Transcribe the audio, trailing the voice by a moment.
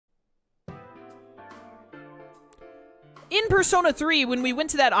In Persona 3, when we went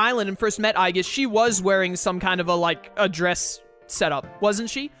to that island and first met Aigis, she was wearing some kind of a dress setup, wasn't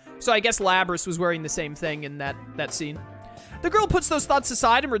she? So I guess Labris was wearing the same thing in that scene. The girl puts those thoughts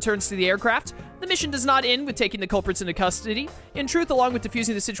aside and returns to the aircraft. The mission does not end with taking the culprits into custody. In truth, along with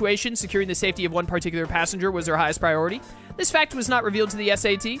defusing the situation, securing the safety of one particular passenger was her highest priority. This fact was not revealed to the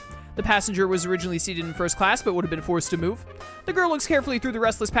SAT. The passenger was originally seated in first class, but would have been forced to move. The girl looks carefully through the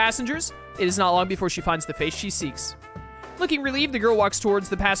restless passengers. It is not long before she finds the face she seeks. Looking relieved, the girl walks towards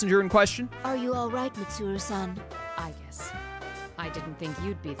the passenger in question. Are you all right, Mitsuru-san? Aigis. I didn't think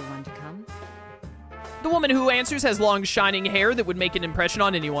you'd be the one to come. The woman who answers has long, shining hair that would make an impression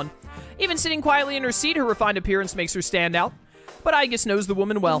on anyone. Even sitting quietly in her seat, her refined appearance makes her stand out. But Aigis knows the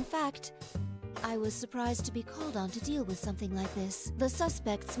woman well. In fact, I was surprised to be called on to deal with something like this. The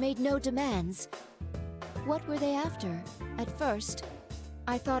suspects made no demands. What were they after? At first,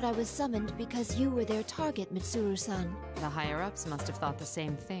 I thought I was summoned because you were their target, Mitsuru-san. The higher-ups must have thought the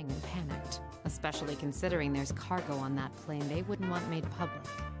same thing and panicked. Especially considering there's cargo on that plane they wouldn't want made public.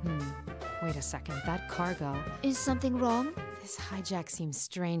 Wait a second, that cargo... Is something wrong? This hijack seems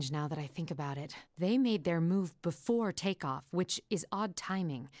strange now that I think about it. They made their move before takeoff, which is odd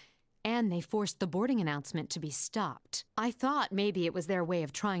timing. And they forced the boarding announcement to be stopped. I thought maybe it was their way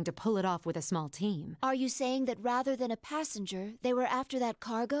of trying to pull it off with a small team. Are you saying that rather than a passenger, they were after that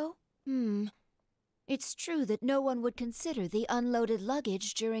cargo? It's true that no one would consider the unloaded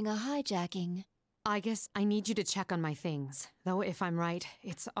luggage during a hijacking. I guess I need you to check on my things. Though if I'm right,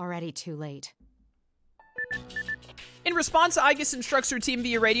 it's already too late. In response, Aigis instructs her team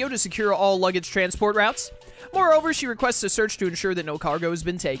via radio to secure all luggage transport routes. Moreover, she requests a search to ensure that no cargo has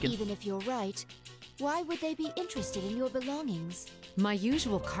been taken. Even if you're right, why would they be interested in your belongings? My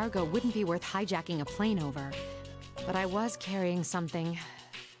usual cargo wouldn't be worth hijacking a plane over. But I was carrying something...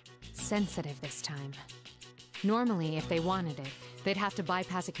 sensitive this time. Normally, if they wanted it, they'd have to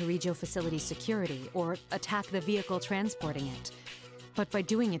bypass a Kirijo facility's security or attack the vehicle transporting it. But by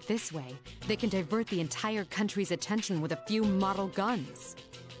doing it this way, they can divert the entire country's attention with a few model guns.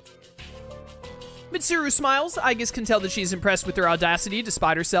 Mitsuru smiles. Aigis can tell that she's impressed with her audacity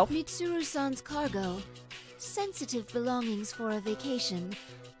despite herself. Mitsuru-san's cargo. Sensitive belongings for a vacation.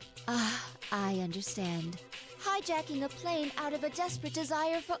 I understand. Hijacking a plane out of a desperate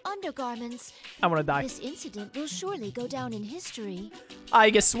desire for undergarments. I want to die. This incident will surely go down in history.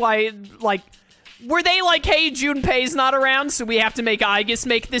 Aigis, why, like... Were they like, hey, Junpei's not around, so we have to make Aigis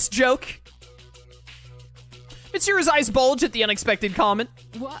make this joke? Mitsuru's eyes bulge at the unexpected comment.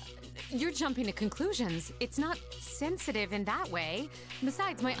 What? You're jumping to conclusions. It's not sensitive in that way.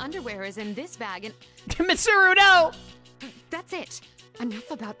 Besides, my underwear is in this bag and... Mitsuru, no! That's it.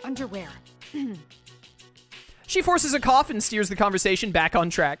 Enough about underwear. She forces a cough and steers the conversation back on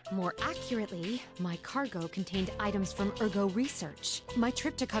track. More accurately, my cargo contained items from Ergo Research. My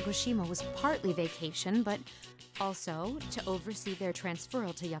trip to Kagoshima was partly vacation, but also to oversee their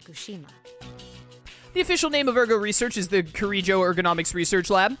transferal to Yakushima. The official name of Ergo Research is the Kirijo Ergonomics Research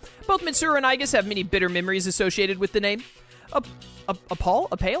Lab. Both Mitsuru and Aigis have many bitter memories associated with the name. A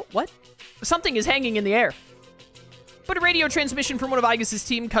pail? What? Something is hanging in the air. But a radio transmission from one of Aigis'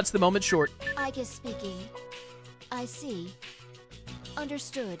 team cuts the moment short. Aigis speaking. I see.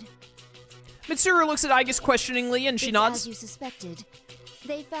 Understood. Mitsuru looks at Aigis questioningly and she nods. As you suspected.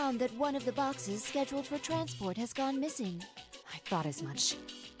 They found that one of the boxes scheduled for transport has gone missing. I thought as much.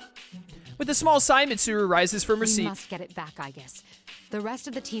 With a small sigh, Mitsuru rises from her seat. We must get it back, Aigis. The rest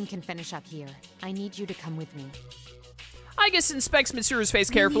of the team can finish up here. I need you to come with me. Aigis inspects Mitsuru's face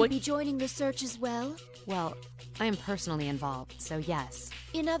carefully. Will you be joining the search as well? Well, I am personally involved, so yes.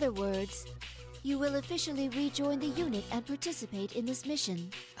 In other words, you will officially rejoin the unit and participate in this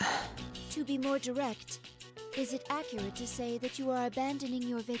mission. To be more direct, is it accurate to say that you are abandoning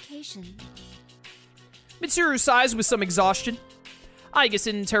your vacation? Mitsuru sighs with some exhaustion. Aigis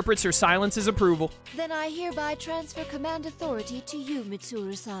interprets her silence as approval. Then I hereby transfer command authority to you,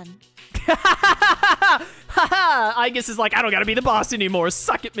 Mitsuru-san. Aigis is like, I don't gotta be the boss anymore.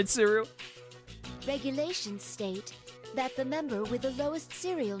 Suck it, Mitsuru. Regulations state that the member with the lowest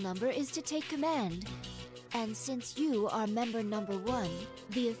serial number is to take command. And since you are member number 1,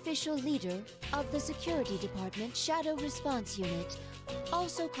 the official leader of the Security Department Shadow Response Unit,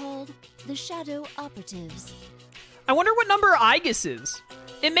 also called the Shadow Operatives. I wonder what number Aigis is.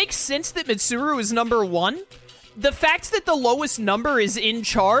 It makes sense that Mitsuru is number 1. The fact that the lowest number is in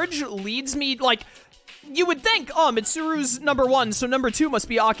charge leads me, like, you would think, oh, Mitsuru's number 1, so number 2 must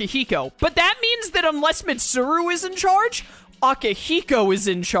be Akihiko. But that means that unless Mitsuru is in charge, Akihiko is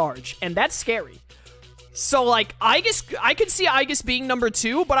in charge. And that's scary. So, like, Aigis, I could see Aigis being number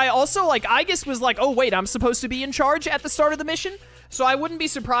 2, but I also, like, Aigis was like, oh, wait, I'm supposed to be in charge at the start of the mission? So I wouldn't be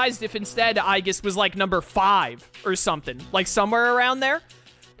surprised if instead Aigis was, like, number 5 or something. Like, somewhere around there.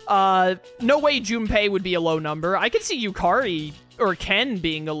 No way Junpei would be a low number. I could see Yukari or Ken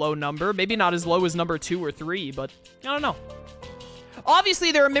being a low number. Maybe not as low as number 2 or 3, but I don't know.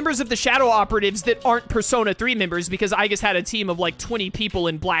 Obviously, there are members of the Shadow Operatives that aren't Persona 3 members because Aigis had a team of, like, 20 people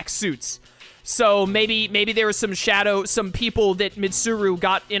in black suits. So maybe there was some people that Mitsuru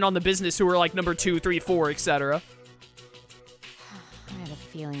got in on the business who were like number 2, 3, 4, etc. I had a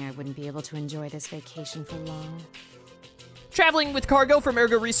feeling I wouldn't be able to enjoy this vacation for long. Traveling with cargo from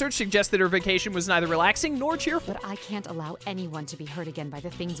Ergo Research suggests that her vacation was neither relaxing nor cheerful. But I can't allow anyone to be hurt again by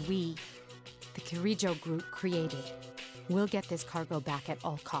the things we, the Kirijo group, created. We'll get this cargo back at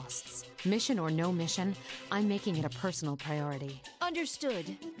all costs. Mission or no mission, I'm making it a personal priority.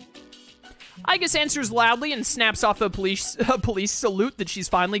 Understood. Aigis answers loudly and snaps off a police salute that she's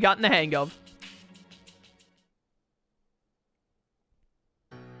finally gotten the hang of.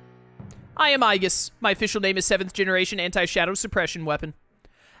 I am Aigis. My official name is 7th Generation Anti-Shadow Suppression Weapon.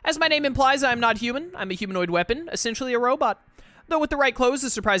 As my name implies, I am not human. I'm a humanoid weapon, essentially a robot. Though with the right clothes, a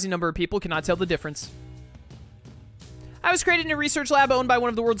surprising number of people cannot tell the difference. I was created in a research lab owned by one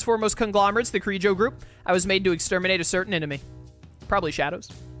of the world's foremost conglomerates, the Kirijo Group. I was made to exterminate a certain enemy. Probably shadows.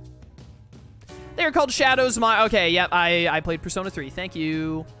 They are called shadows. Okay, yep, I played Persona 3. Thank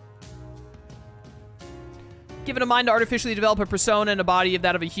you. Given a mind to artificially develop a persona and a body of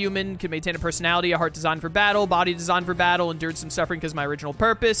that of a human, can maintain a personality, a heart designed for battle, body designed for battle, endured some suffering because of my original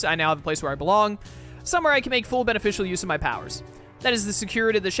purpose. I now have a place where I belong. Somewhere I can make full beneficial use of my powers. That is the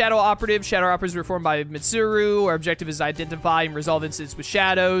security of the Shadow Operatives. Shadow Operatives were formed by Mitsuru. Our objective is to identify and resolve incidents with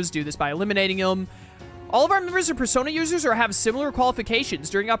shadows. Do this by eliminating them. All of our members are Persona users or have similar qualifications.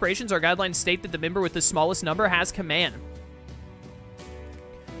 During operations, our guidelines state that the member with the smallest number has command.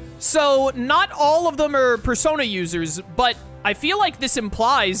 So, not all of them are Persona users, but I feel like this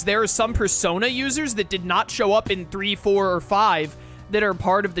implies there are some Persona users that did not show up in 3, 4, or 5 that are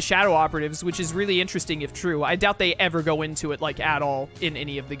part of the Shadow Operatives, which is really interesting if true. I doubt they ever go into it, like, at all in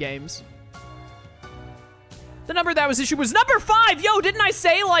any of the games. The number that was issued was number 5! Yo, didn't I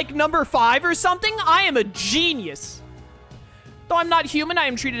say, like, number 5 or something? I am a genius! Though I'm not human, I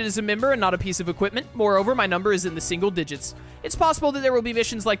am treated as a member and not a piece of equipment. Moreover, my number is in the single digits. It's possible that there will be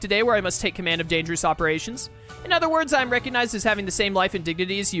missions like today where I must take command of dangerous operations. In other words, I am recognized as having the same life and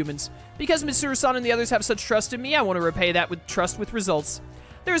dignity as humans. Because Mitsuru-san and the others have such trust in me, I want to repay that with trust with results.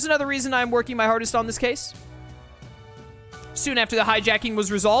 There is another reason I am working my hardest on this case. Soon after the hijacking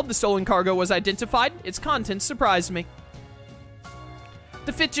was resolved, the stolen cargo was identified. Its contents surprised me.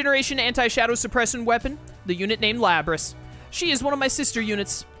 The 5th generation anti-shadow suppression weapon, the unit named Labris. She is one of my sister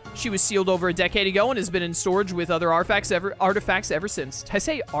units. She was sealed over a decade ago and has been in storage with other artifacts ever since. Did I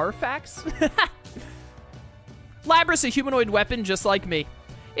say artifacts? Labris, a humanoid weapon just like me.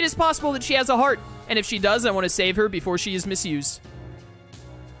 It is possible that she has a heart, and if she does, I want to save her before she is misused.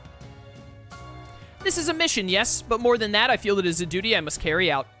 This is a mission, yes, but more than that, I feel it is a duty I must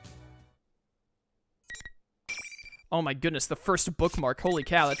carry out. Oh my goodness, the first bookmark. Holy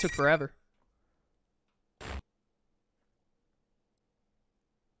cow, that took forever.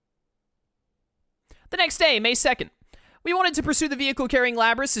 The next day, May 2nd. We wanted to pursue the vehicle carrying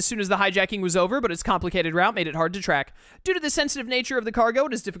Labris as soon as the hijacking was over, but its complicated route made it hard to track. Due to the sensitive nature of the cargo,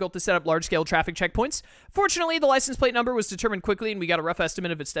 it is difficult to set up large-scale traffic checkpoints. Fortunately, the license plate number was determined quickly, and we got a rough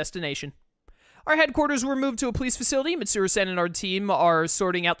estimate of its destination. Our headquarters were moved to a police facility. Mitsuru-san and our team are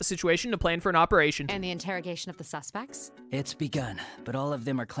sorting out the situation to plan for an operation. And the interrogation of the suspects? It's begun, but all of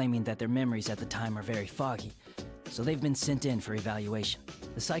them are claiming that their memories at the time are very foggy, so they've been sent in for evaluation.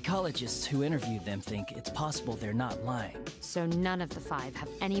 The psychologists who interviewed them think it's possible they're not lying. So none of the 5 have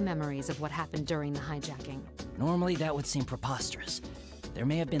any memories of what happened during the hijacking. Normally that would seem preposterous. There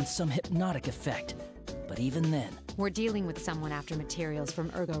may have been some hypnotic effect, but even then... We're dealing with someone after materials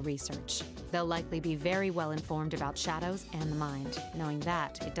from Ergo Research. They'll likely be very well informed about shadows and the mind. Knowing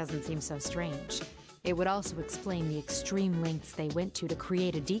that, it doesn't seem so strange. It would also explain the extreme lengths they went to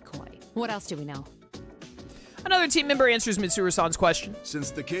create a decoy. What else do we know? Another team member answers Mitsuru-san's question.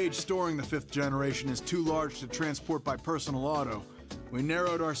 Since the cage storing the 5th generation is too large to transport by personal auto, we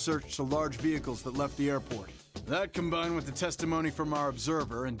narrowed our search to large vehicles that left the airport. That, combined with the testimony from our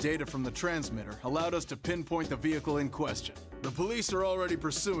observer and data from the transmitter, allowed us to pinpoint the vehicle in question. The police are already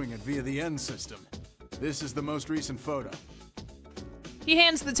pursuing it via the N system. This is the most recent photo. He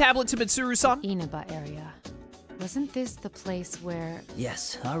hands the tablet to Mitsuru-san. Inaba area. Wasn't this the place where...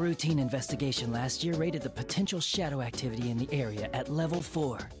 Yes, our routine investigation last year rated the potential shadow activity in the area at level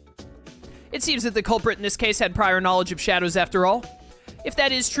 4. It seems that the culprit in this case had prior knowledge of shadows after all. If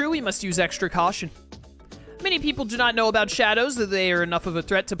that is true, we must use extra caution. Many people do not know about shadows, that they are enough of a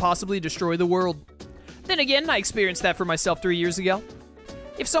threat to possibly destroy the world. Then again, I experienced that for myself 3 years ago.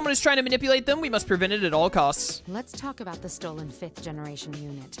 If someone is trying to manipulate them, we must prevent it at all costs. Let's talk about the stolen 5th generation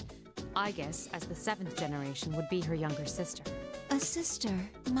unit. Aigis, as the 7th generation, would be her younger sister. A sister.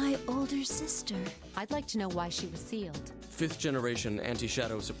 My older sister. I'd like to know why she was sealed. 5th generation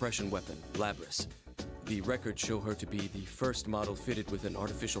anti-shadow suppression weapon, Labris. The records show her to be the first model fitted with an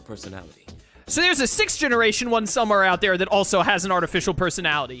artificial personality. So there's a 6th generation one somewhere out there that also has an artificial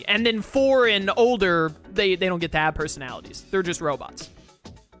personality. And then 4 and older, they don't get to have personalities. They're just robots.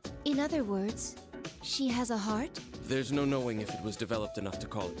 In other words, she has a heart? There's no knowing if it was developed enough to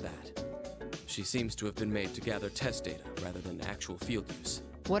call it that. She seems to have been made to gather test data rather than actual field use.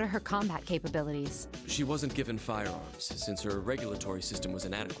 What are her combat capabilities? She wasn't given firearms, since her regulatory system was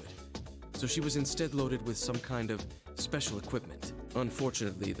inadequate. So she was instead loaded with some kind of special equipment.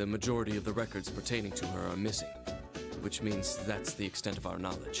 Unfortunately, the majority of the records pertaining to her are missing, which means that's the extent of our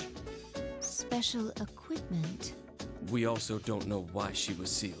knowledge. Special equipment? We also don't know why she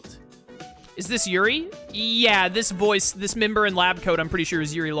was sealed. Is this Yuri? Yeah, this voice, this member in lab coat, I'm pretty sure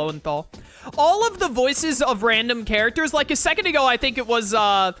is Yuri Lowenthal. All of the voices of random characters, like a second ago, I think it was,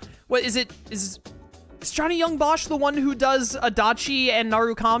 what is it? Is Johnny Young Bosch the one who does Adachi and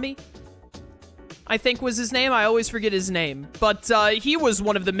Narukami? I think was his name. I always forget his name. But he was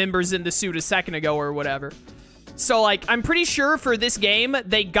one of the members in the suit a second ago or whatever. So, like, I'm pretty sure for this game,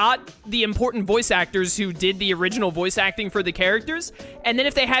 they got the important voice actors who did the original voice acting for the characters. And then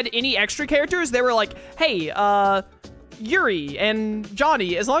if they had any extra characters, they were like, hey, Yuri and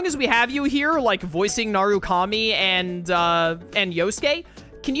Johnny, as long as we have you here, like, voicing Narukami and Yosuke,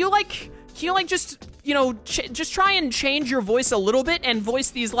 can you just, you know, just try and change your voice a little bit and voice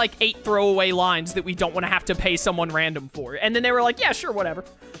these, like, 8 throwaway lines that we don't want to have to pay someone random for. And then they were like, yeah, sure, whatever.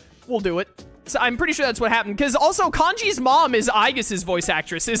 We'll do it. So I'm pretty sure that's what happened. Because also, Kanji's mom is Aigis' voice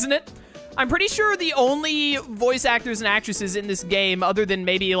actress, isn't it? I'm pretty sure the only voice actors and actresses in this game, other than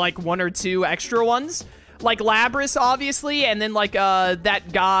maybe, like, 1 or 2 extra ones, like Labris, obviously, and then, like,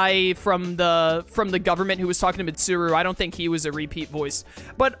 that guy from the government who was talking to Mitsuru, I don't think he was a repeat voice.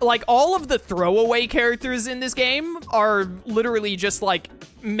 But, like, all of the throwaway characters in this game are literally just, like,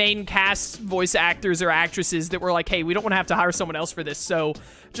 main cast voice actors or actresses that were like, hey, we don't want to have to hire someone else for this, so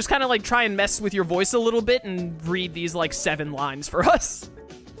just kind of, like, try and mess with your voice a little bit and read these, like, 7 lines for us.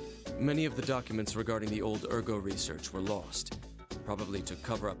 Many of the documents regarding the old Ergo research were lost, probably to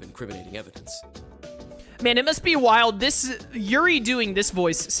cover up incriminating evidence. Man, it must be wild. This Yuri doing this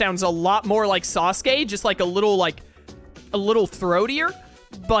voice sounds a lot more like Sasuke, just like a little throatier,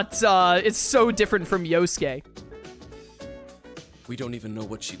 but it's so different from Yosuke. We don't even know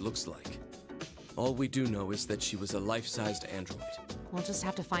what she looks like. All we do know is that she was a life-sized android. We'll just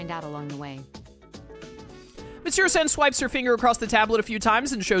have to find out along the way. Mitsuru-san swipes her finger across the tablet a few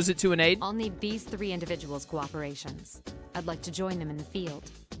times and shows it to an aide. I'll need these 3 individuals' cooperations. I'd like to join them in the field.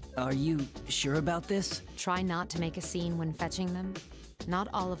 Are you sure about this? Try not to make a scene when fetching them. Not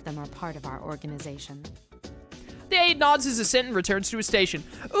all of them are part of our organization. The aide nods his assent and returns to his station.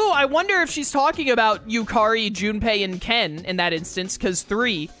 Ooh, I wonder if she's talking about Yukari, Junpei, and Ken in that instance, because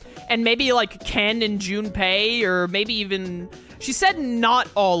 3. And maybe, like, Ken and Junpei, or maybe even... She said not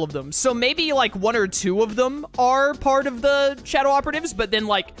all of them, so maybe, like, 1 or 2 of them are part of the Shadow Operatives, but then,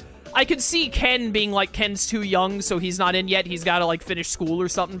 like, I could see Ken being like, Ken's too young, so he's not in yet. He's got to, like, finish school or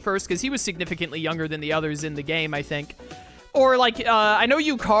something first, because he was significantly younger than the others in the game, I think. Or, like, I know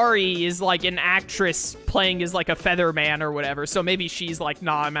Yukari is, like, an actress playing as, like, a feather man or whatever, so maybe she's like,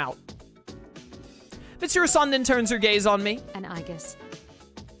 nah, I'm out. Mitsuru-san then turns her gaze on me. And Aigis.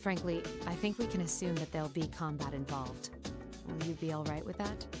 Frankly, I think we can assume that there'll be combat involved. Will you be alright with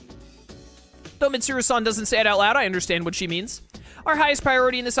that? Though Mitsuru-san doesn't say it out loud, I understand what she means. Our highest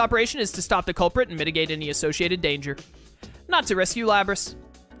priority in this operation is to stop the culprit and mitigate any associated danger. Not to rescue Labris.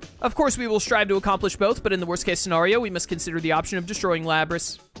 Of course, we will strive to accomplish both, but in the worst-case scenario, we must consider the option of destroying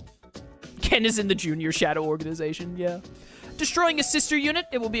Labris. Ken is in the Junior Shadow Organization, yeah. Destroying a sister unit,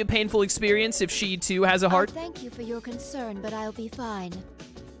 it will be a painful experience if she, too, has a heart. Thank you for your concern, but I'll be fine.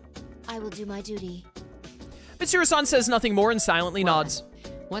 I will do my duty. Mitsuru-san says nothing more and silently nods.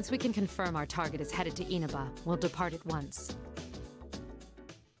 Once we can confirm our target is headed to Inaba, we'll depart at once.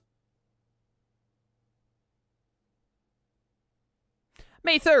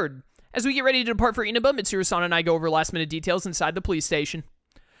 May 3rd. As we get ready to depart for Inaba, Mitsuru-san and I go over last-minute details inside the police station.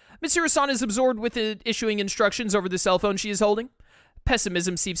 Mitsuru-san is absorbed with issuing instructions over the cell phone she is holding.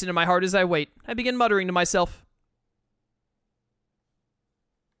 Pessimism seeps into my heart as I wait. I begin muttering to myself.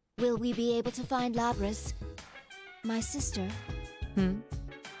 Will we be able to find Labris, my sister?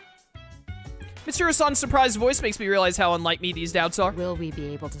 Mitsuru-san's surprised voice makes me realize how unlike me these doubts are. Will we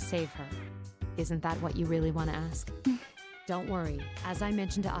be able to save her? Isn't that what you really want to ask? Don't worry. As I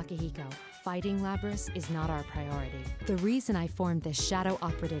mentioned to Akihiko, fighting Labris is not our priority. The reason I formed this Shadow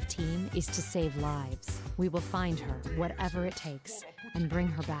Operative team is to save lives. We will find her, whatever it takes, and bring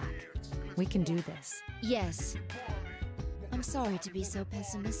her back. We can do this. Yes. I'm sorry to be so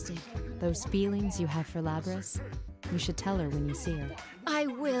pessimistic. Those feelings you have for Labris, you should tell her when you see her. I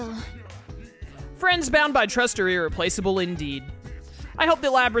will. Friends bound by trust are irreplaceable indeed. I hope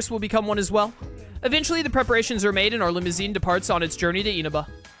that Labris will become one as well. Eventually, the preparations are made and our limousine departs on its journey to Inaba.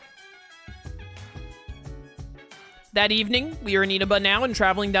 That evening, we are in Inaba now and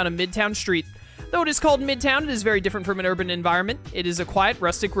traveling down a midtown street. Though it is called Midtown, it is very different from an urban environment. It is a quiet,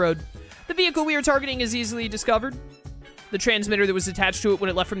 rustic road. The vehicle we are targeting is easily discovered. The transmitter that was attached to it when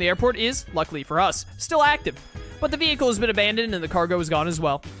it left from the airport is, luckily for us, still active. But the vehicle has been abandoned and the cargo is gone as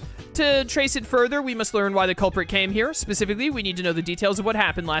well. To trace it further, we must learn why the culprit came here. Specifically, we need to know the details of what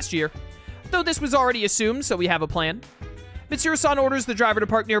happened last year. Though this was already assumed, so we have a plan. Mitsuru-san orders the driver to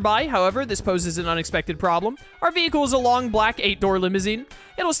park nearby. However, this poses an unexpected problem. Our vehicle is a long, black, 8-door limousine.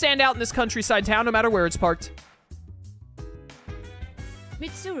 It'll stand out in this countryside town no matter where it's parked.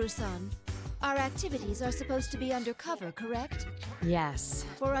 Mitsuru-san, our activities are supposed to be undercover, correct? Yes.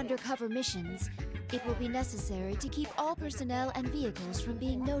 For undercover missions, it will be necessary to keep all personnel and vehicles from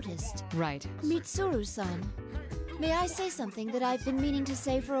being noticed. Right. Mitsuru-san, may I say something that I've been meaning to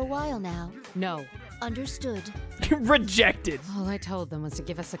say for a while now? No. Understood. Rejected. All I told them was to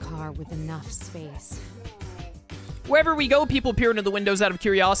give us a car with enough space. Wherever we go, people peer into the windows out of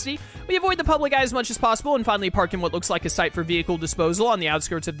curiosity. We avoid the public eye as much as possible and finally park in what looks like a site for vehicle disposal on the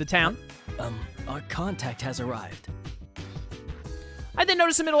outskirts of the town. Our contact has arrived. I then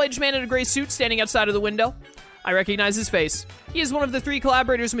notice a middle-aged man in a gray suit standing outside of the window. I recognize his face. He is one of the 3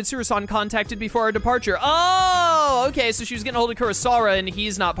 collaborators Mitsuru-san contacted before our departure. Oh, okay, so she was getting a hold of Kurosawa and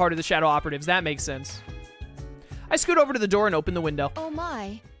he's not part of the Shadow Operatives. That makes sense. I scoot over to the door and open the window. Oh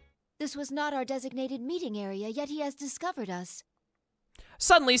my. This was not our designated meeting area, yet he has discovered us.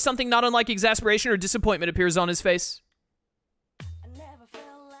 Suddenly, something not unlike exasperation or disappointment appears on his face.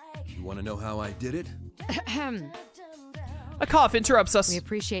 You want to know how I did it? A cough interrupts us. We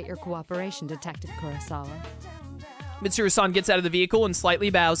appreciate your cooperation, Detective Kurosawa. Mitsuru-san gets out of the vehicle and slightly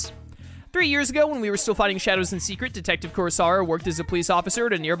bows. 3 years ago, when we were still fighting shadows in secret, Detective Kurosawa worked as a police officer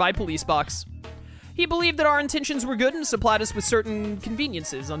at a nearby police box. He believed that our intentions were good and supplied us with certain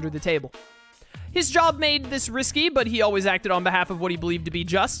conveniences under the table. His job made this risky, but he always acted on behalf of what he believed to be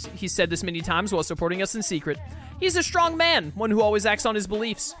just. He said this many times while supporting us in secret. He's a strong man, one who always acts on his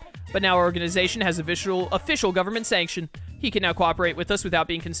beliefs. But now our organization has official government sanction. He can now cooperate with us without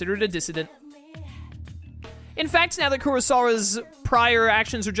being considered a dissident. In fact, now that Kurosawa's prior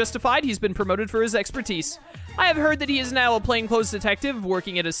actions are justified, he's been promoted for his expertise. I have heard that he is now a plainclothes detective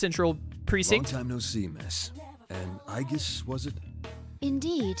working at a central precinct. Long time no see, miss. And Aigis, was it?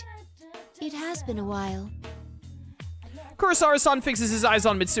 Indeed. It has been a while. Kurosawa-san fixes his eyes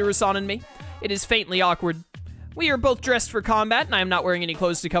on Mitsuru-san and me. It is faintly awkward. We are both dressed for combat, and I am not wearing any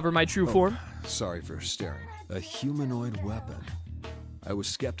clothes to cover my true form. Sorry for staring. A humanoid weapon. I was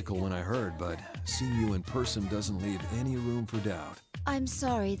skeptical when I heard, but seeing you in person doesn't leave any room for doubt. I'm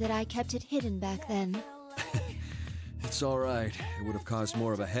sorry that I kept it hidden back then. It's all right. It would have caused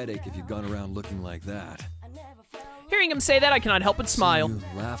more of a headache if you'd gone around looking like that. Hearing him say that, I cannot help but smile. Seeing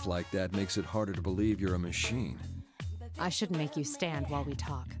you laugh like that makes it harder to believe you're a machine. I shouldn't make you stand while we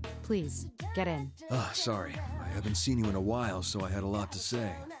talk. Please, get in. Sorry. I haven't seen you in a while, so I had a lot to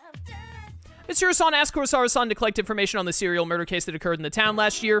say. Mitsuru-san asked Kurosawa-san to collect information on the serial murder case that occurred in the town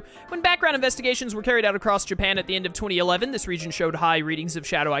last year. When background investigations were carried out across Japan at the end of 2011, this region showed high readings of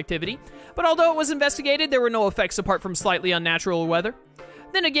shadow activity. But although it was investigated, there were no effects apart from slightly unnatural weather.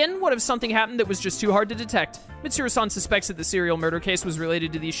 Then again, what if something happened that was just too hard to detect? Mitsuru-san suspects that the serial murder case was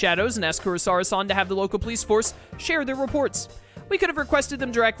related to these shadows and asked Kurosawa-san to have the local police force share their reports. We could have requested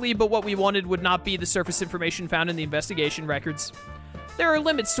them directly, but what we wanted would not be the surface information found in the investigation records. There are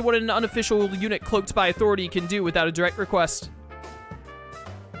limits to what an unofficial unit cloaked by authority can do without a direct request.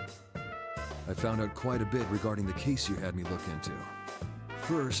 I found out quite a bit regarding the case you had me look into.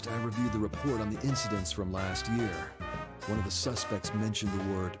 First, I reviewed the report on the incidents from last year. One of the suspects mentioned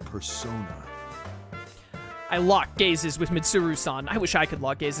the word persona. I lock gazes with Mitsuru-san. I wish I could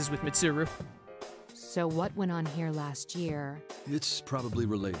lock gazes with Mitsuru. So what went on here last year? It's probably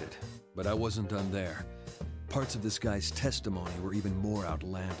related, but I wasn't done there. Parts of this guy's testimony were even more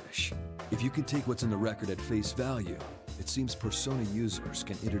outlandish. If you can take what's in the record at face value, It seems Persona users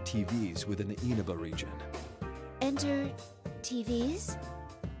can enter TVs within the Inaba region. Enter TVs?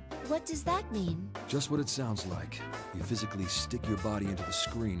 What does that mean? Just what it sounds like. You physically stick your body into the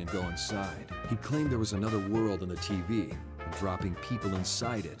screen and go inside. He claimed there was another world in the TV, and dropping people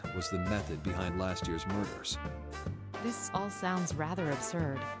inside it was the method behind last year's murders. This all sounds rather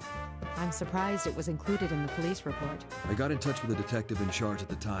absurd. I'm surprised it was included in the police report. I got in touch with the detective in charge at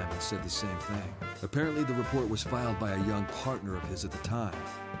the time and said the same thing. Apparently the report was filed by a young partner of his at the time.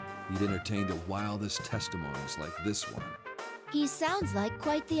 He'd entertained the wildest testimonies like this one. He sounds like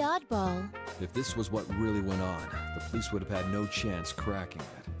quite the oddball. If this was what really went on, the police would have had no chance cracking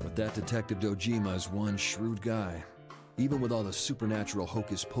it. But that Detective Dojima is one shrewd guy. Even with all the supernatural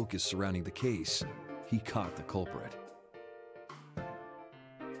hocus-pocus surrounding the case, he caught the culprit.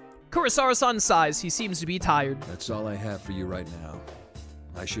 Kurosawa-san sighs. He seems to be tired. That's all I have for you right now.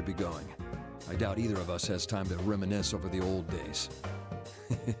 I should be going. I doubt either of us has time to reminisce over the old days.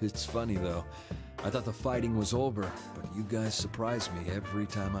 It's funny, though. I thought the fighting was over, but you guys surprise me every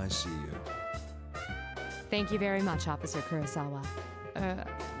time I see you. Thank you very much, Officer Kurosawa.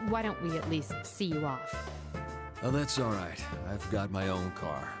 Why don't we at least see you off? Oh, that's all right. I've got my own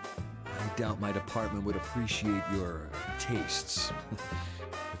car. I doubt my department would appreciate your tastes.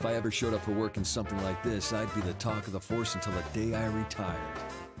 If I ever showed up for work in something like this, I'd be the talk of the force until the day I retired.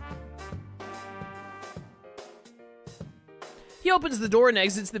 He opens the door and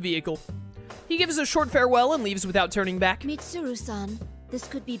exits the vehicle. He gives a short farewell and leaves without turning back. Mitsuru-san, this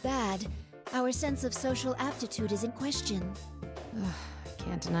could be bad. Our sense of social aptitude is in question.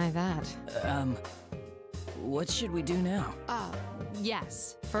 Can't deny that. What should we do now?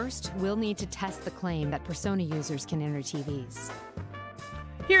 Yes. First, we'll need to test the claim that Persona users can enter TVs.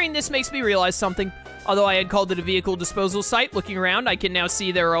 Hearing this makes me realize something. Although I had called it a vehicle disposal site, looking around, I can now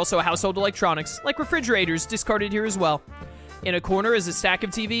see there are also household electronics, like refrigerators, discarded here as well. In a corner is a stack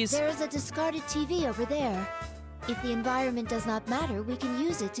of TVs. There is a discarded TV over there. If the environment does not matter, we can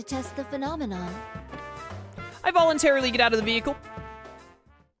use it to test the phenomenon. I voluntarily get out of the vehicle.